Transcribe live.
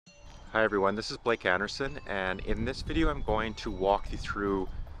Hi everyone, this is Blake Anderson, and in this video I'm going to walk you through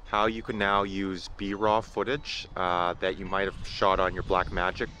how you can now use BRAW footage that you might have shot on your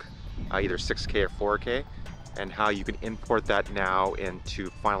Blackmagic, either 6K or 4K, and how you can import that now into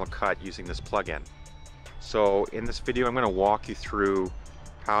Final Cut using this plugin. So in this video I'm going to walk you through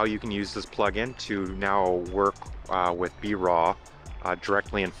how you can use this plugin to now work with BRAW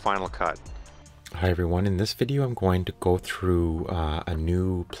directly in Final Cut. Hi everyone, in this video I'm going to go through a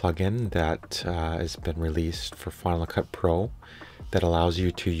new plugin that has been released for Final Cut Pro that allows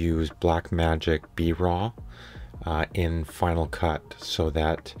you to use Blackmagic BRAW in Final Cut so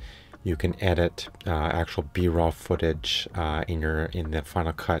that you can edit actual BRAW footage in the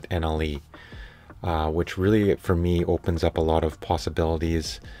Final Cut NLE, which really for me opens up a lot of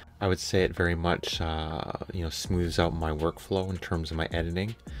possibilities. I would say it very much smooths out my workflow in terms of my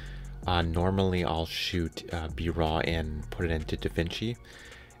editing. Normally I'll shoot BRAW and put it into DaVinci,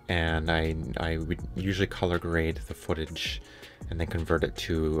 and I would usually color grade the footage and then convert it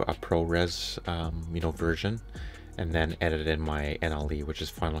to a ProRes version and then edit it in my NLE, which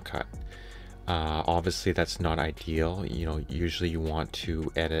is Final Cut. Obviously that's not ideal. Usually you want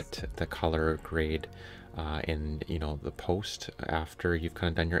to edit the color grade in the post after you've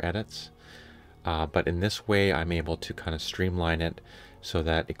kind of done your edits. But in this way I'm able to kind of streamline it so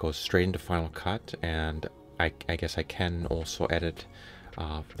that it goes straight into Final Cut, and I guess I can also edit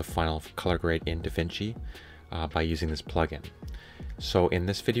the final color grade in DaVinci by using this plugin. So in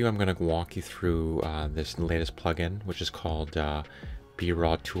this video I'm going to walk you through this latest plugin, which is called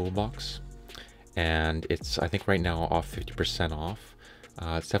BRAW Toolbox, and it's, I think right now, off 50% off.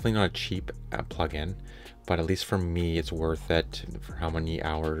 It's definitely not a cheap plugin, but at least for me it's worth it for how many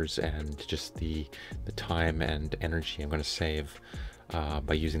hours and just the time and energy I'm going to save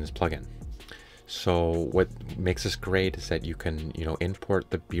by using this plugin. So what makes this great is that you can import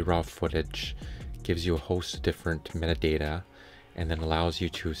the BRAW footage, gives you a host of different metadata, and then allows you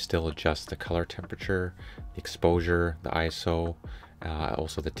to still adjust the color temperature, the exposure, the ISO,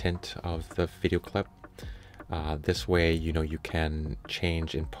 also the tint of the video clip. This way you can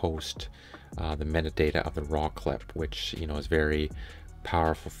change in post the metadata of the raw clip, which is a very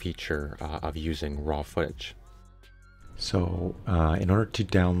powerful feature of using raw footage. So in order to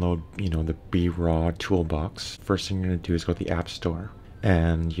download the BRAW Toolbox, first thing you're going to do is go to the App Store,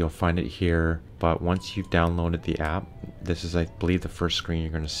 and you'll find it here. But once you've downloaded the app, this is, I believe, the first screen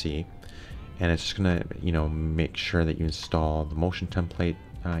you're going to see, and it's just going to make sure that you install the motion template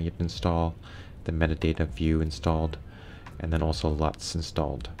you have to install, the metadata view installed, and then also LUTs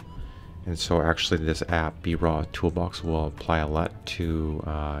installed. And so actually this app, BRAW Toolbox, will apply a LUT to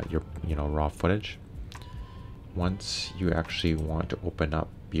your raw footage. Once you actually want to open up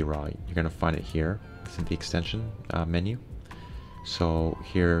BRAW, you're going to find it here. It's in the extension menu. So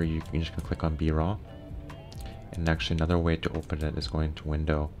here you're just going to click on BRAW. And actually another way to open it is going to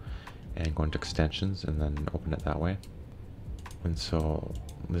Window and go into Extensions and then open it that way. And so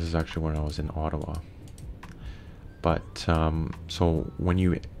this is actually when I was in Ottawa. But so when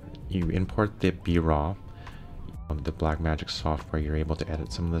you import the BRAW, the Blackmagic software, you're able to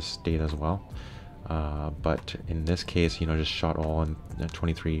edit some of this data as well. But in this case, just shot all in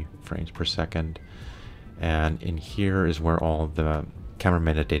 23 frames per second. And in here is where all the camera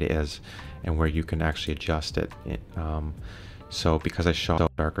metadata is and where you can actually adjust it. So because I shot a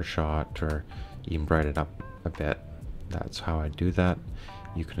darker shot or even brighten it up a bit, that's how I do that.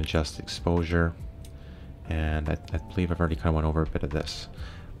 You can adjust the exposure, and I believe I've already kind of went over a bit of this.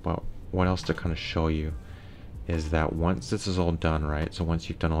 But what else to kind of show you is that once this is all done, right, so once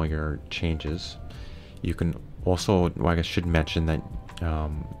you've done all your changes, you can also, well, I guess I should mention that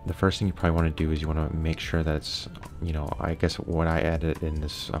the first thing you probably want to do is you want to make sure that it's, I guess what I edit in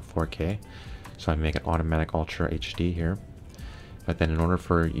this 4K, so I make it automatic Ultra HD here. But then in order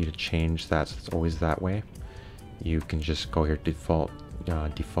for you to change that so it's always that way, you can just go here, default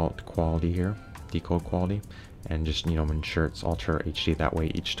quality here, decode quality, and just ensure it's Ultra HD. That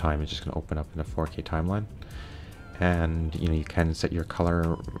way each time it's just going to open up in a 4K timeline. And you can set your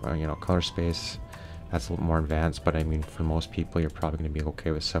color color space. That's a little more advanced, but I mean for most people you're probably going to be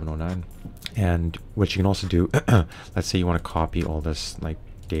okay with 709. And what you can also do, let's say you want to copy all this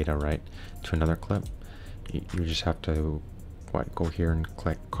data right to another clip, you just have to go here and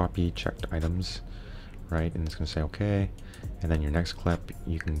click copy checked items, right, and it's going to say okay, and then your next clip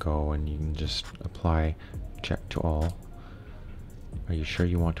you can go and you can just apply check to all. Are you sure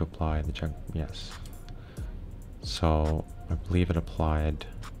you want to apply the check? Yes. So I believe it applied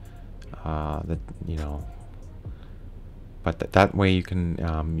but that way you can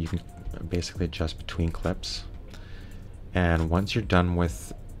basically adjust between clips. And once you're done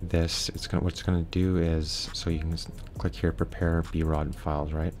with this, what it's gonna do is, so you can click here, prepare BRAW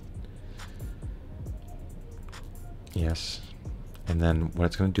files, right? Yes. And then what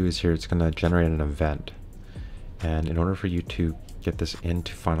it's gonna do is here, it's gonna generate an event. And in order for you to get this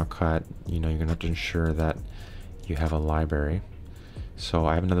into Final Cut, you're gonna have to ensure that you have a library. So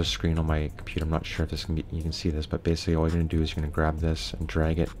I have another screen on my computer. I'm not sure if this can you can see this, but basically all you're gonna do is you're gonna grab this and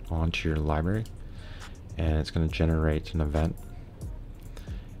drag it onto your library, and it's gonna generate an event.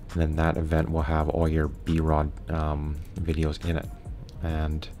 And then that event will have all your BRAW videos in it,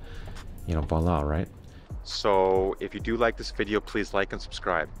 and voila, right? So if you do like this video, please like and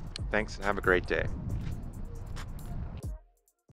subscribe. Thanks and have a great day.